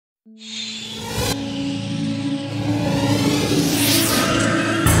In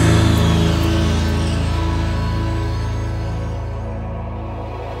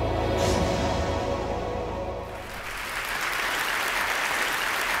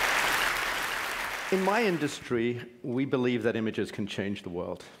my industry, we believe that images can change the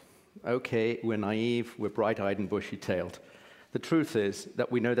world. Okay, we're naive, we're bright-eyed and bushy-tailed. The truth is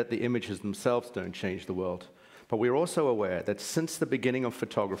that we know that the images themselves don't change the world. But we're also aware that since the beginning of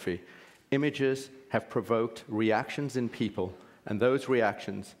photography, images have provoked reactions in people, and those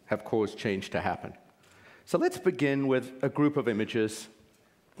reactions have caused change to happen. So let's begin with a group of images.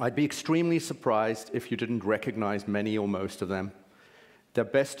 I'd be extremely surprised if you didn't recognize many or most of them. They're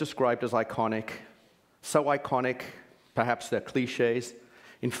best described as iconic. So iconic, perhaps they're cliches.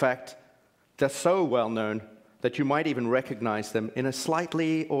 In fact, they're so well known that you might even recognize them in a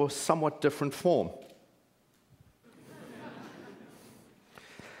slightly or somewhat different form.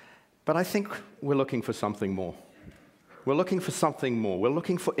 But I think we're looking for something more. We're looking for something more. We're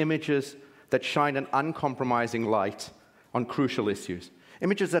looking for images that shine an uncompromising light on crucial issues.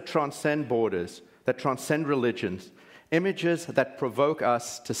 Images that transcend borders, that transcend religions. Images that provoke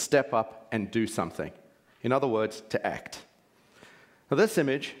us to step up and do something. In other words, to act. Now, this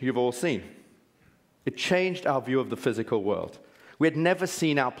image you've all seen. It changed our view of the physical world. We had never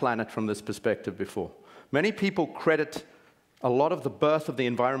seen our planet from this perspective before. Many people credit a lot of the birth of the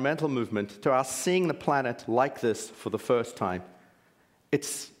environmental movement to our seeing the planet like this for the first time.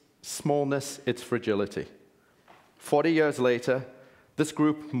 Its smallness, its fragility. 40 years later, this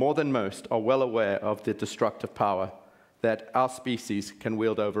group, more than most, are well aware of the destructive power that our species can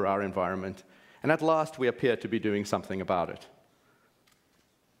wield over our environment. And at last, we appear to be doing something about it.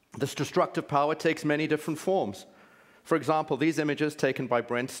 This destructive power takes many different forms. For example, these images taken by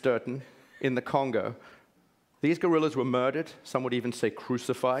Brent Sturton in the Congo. These gorillas were murdered, some would even say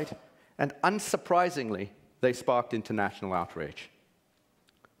crucified, and unsurprisingly, they sparked international outrage.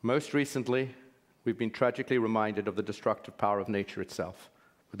 Most recently, we've been tragically reminded of the destructive power of nature itself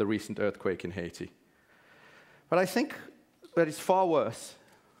with the recent earthquake in Haiti. But I think that is far worse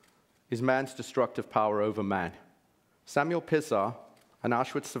is man's destructive power over man. Samuel Pizar, an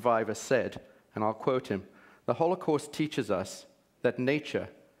Auschwitz survivor, said, and I'll quote him, "The Holocaust teaches us that nature,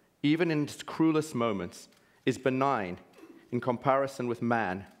 even in its cruelest moments, is benign in comparison with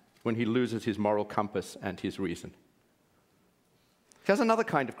man when he loses his moral compass and his reason." Here's another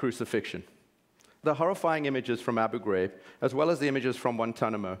kind of crucifixion. The horrifying images from Abu Ghraib, as well as the images from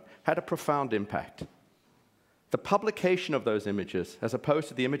Guantanamo, had a profound impact. The publication of those images, as opposed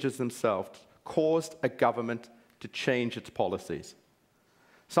to the images themselves, caused a government to change its policies.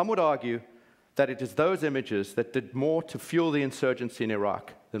 Some would argue that it is those images that did more to fuel the insurgency in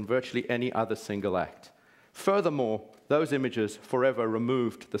Iraq than virtually any other single act. Furthermore, those images forever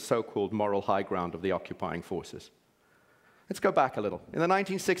removed the so-called moral high ground of the occupying forces. Let's go back a little. In the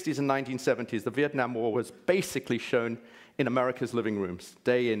 1960s and 1970s, the Vietnam War was basically shown in America's living rooms,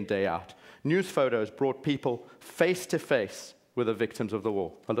 day in, day out. News photos brought people face to face with the victims of the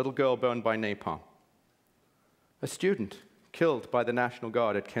war. A little girl burned by napalm. A student killed by the National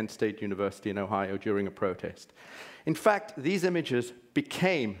Guard at Kent State University in Ohio during a protest. In fact, these images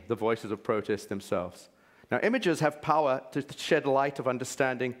became the voices of protest themselves. Now, images have power to shed light of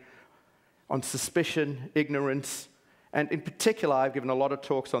understanding on suspicion, ignorance, and in particular, I've given a lot of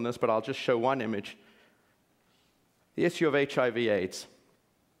talks on this, but I'll just show one image. The issue of HIV/AIDS.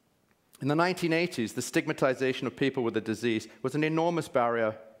 In the 1980s, the stigmatization of people with the disease was an enormous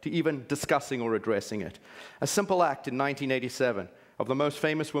barrier to even discussing or addressing it. A simple act in 1987 of the most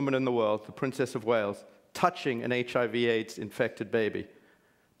famous woman in the world, the Princess of Wales, touching an HIV/AIDS infected baby,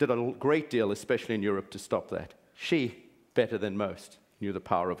 did a great deal, especially in Europe, to stop that. She, better than most, knew the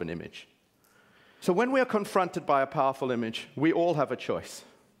power of an image. So when we are confronted by a powerful image, we all have a choice.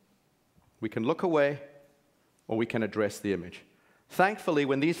 We can look away, or we can address the image. Thankfully,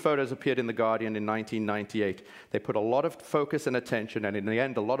 when these photos appeared in The Guardian in 1998, they put a lot of focus and attention, and in the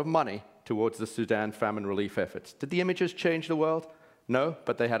end, a lot of money towards the Sudan famine relief efforts. Did the images change the world? No,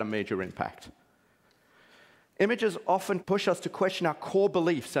 but they had a major impact. Images often push us to question our core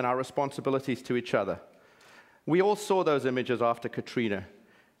beliefs and our responsibilities to each other. We all saw those images after Katrina,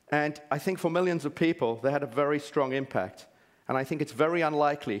 and I think for millions of people, they had a very strong impact. And I think it's very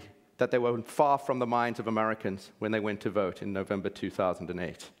unlikely that they were far from the minds of Americans when they went to vote in November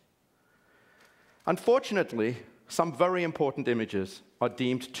 2008. Unfortunately, some very important images are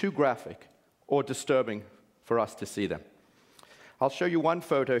deemed too graphic or disturbing for us to see them. I'll show you one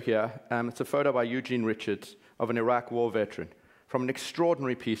photo here. It's a photo by Eugene Richards of an Iraq war veteran from an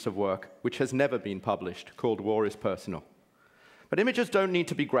extraordinary piece of work which has never been published, called War is Personal. But images don't need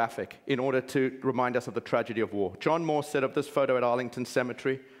to be graphic in order to remind us of the tragedy of war. John Moore said of this photo at Arlington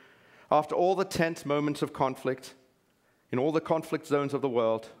Cemetery, after all the tense moments of conflict, in all the conflict zones of the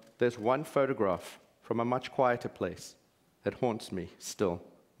world, there's one photograph from a much quieter place that haunts me still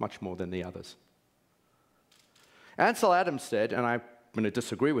much more than the others. Ansel Adams said, and I'm going to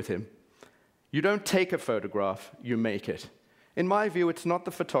disagree with him, you don't take a photograph, you make it. In my view, it's not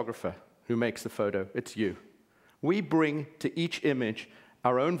the photographer who makes the photo, it's you. We bring to each image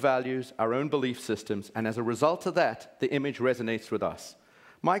our own values, our own belief systems, and as a result of that, the image resonates with us.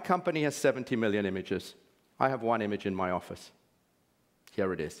 My company has 70 million images. I have one image in my office.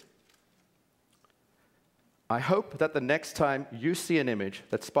 Here it is. I hope that the next time you see an image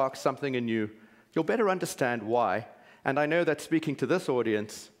that sparks something in you, you'll better understand why, and I know that speaking to this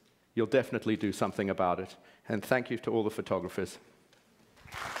audience, you'll definitely do something about it. And thank you to all the photographers.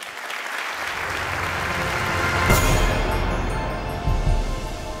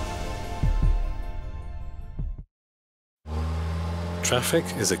 Traffic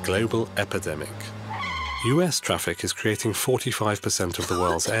is a global epidemic. US traffic is creating 45% of the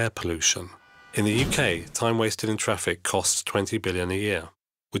world's air pollution. In the UK, time wasted in traffic costs $20 billion a year.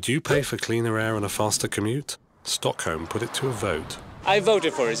 Would you pay for cleaner air and a faster commute? Stockholm put it to a vote. I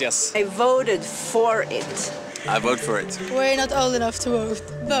voted for it, yes. I voted for it. I vote for it. We're not old enough to vote.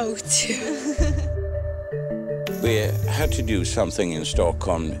 Vote. We had to do something in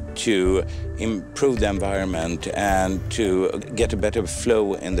Stockholm to improve the environment and to get a better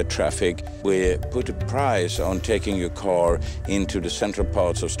flow in the traffic. We put a price on taking your car into the central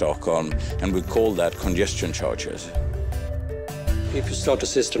parts of Stockholm, and we call that congestion charges. If you start a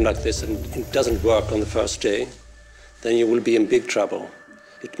system like this and it doesn't work on the first day, then you will be in big trouble.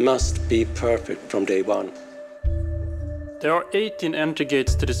 It must be perfect from day one. There are 18 entry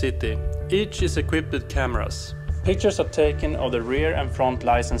gates to the city. Each is equipped with cameras. Pictures are taken of the rear and front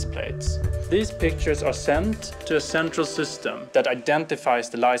license plates. These pictures are sent to a central system that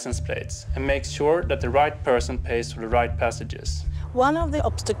identifies the license plates and makes sure that the right person pays for the right passages. One of the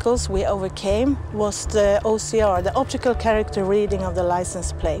obstacles we overcame was the OCR, the optical character reading of the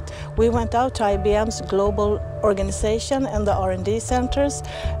license plate. We went out to IBM's global organization and the R&D centers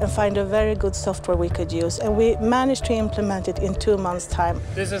and find a very good software we could use, and we managed to implement it in 2 months' time.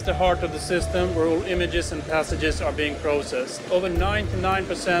 This is the heart of the system where all images and passages are being processed. Over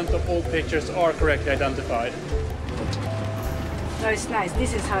 99% of all pictures are correctly identified. No, it's nice.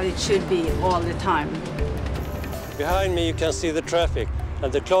 This is how it should be all the time. Behind me you can see the traffic,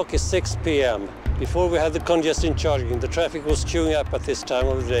 and the clock is 6 p.m. Before we had the congestion charging, the traffic was queuing up at this time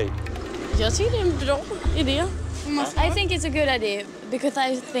of the day. Jag tycker det är en bra idé. I think it's a good idea because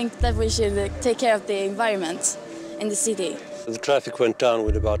I think that we should take care of the environment in the city. The traffic went down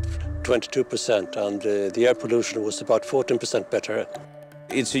with about 22% and the air pollution was about 14% better.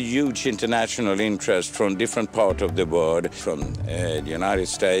 It's a huge international interest from different parts of the world, from the United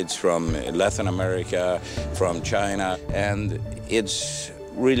States, from Latin America, from China, and it's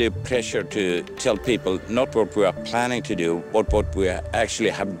really a pleasure to tell people not what we are planning to do, but what we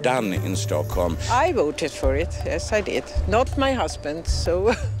actually have done in Stockholm. I voted for it, yes I did. Not my husband,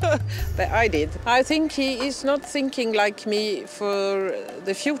 so but I did. I think he is not thinking like me for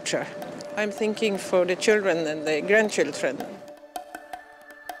the future. I'm thinking for the children and the grandchildren.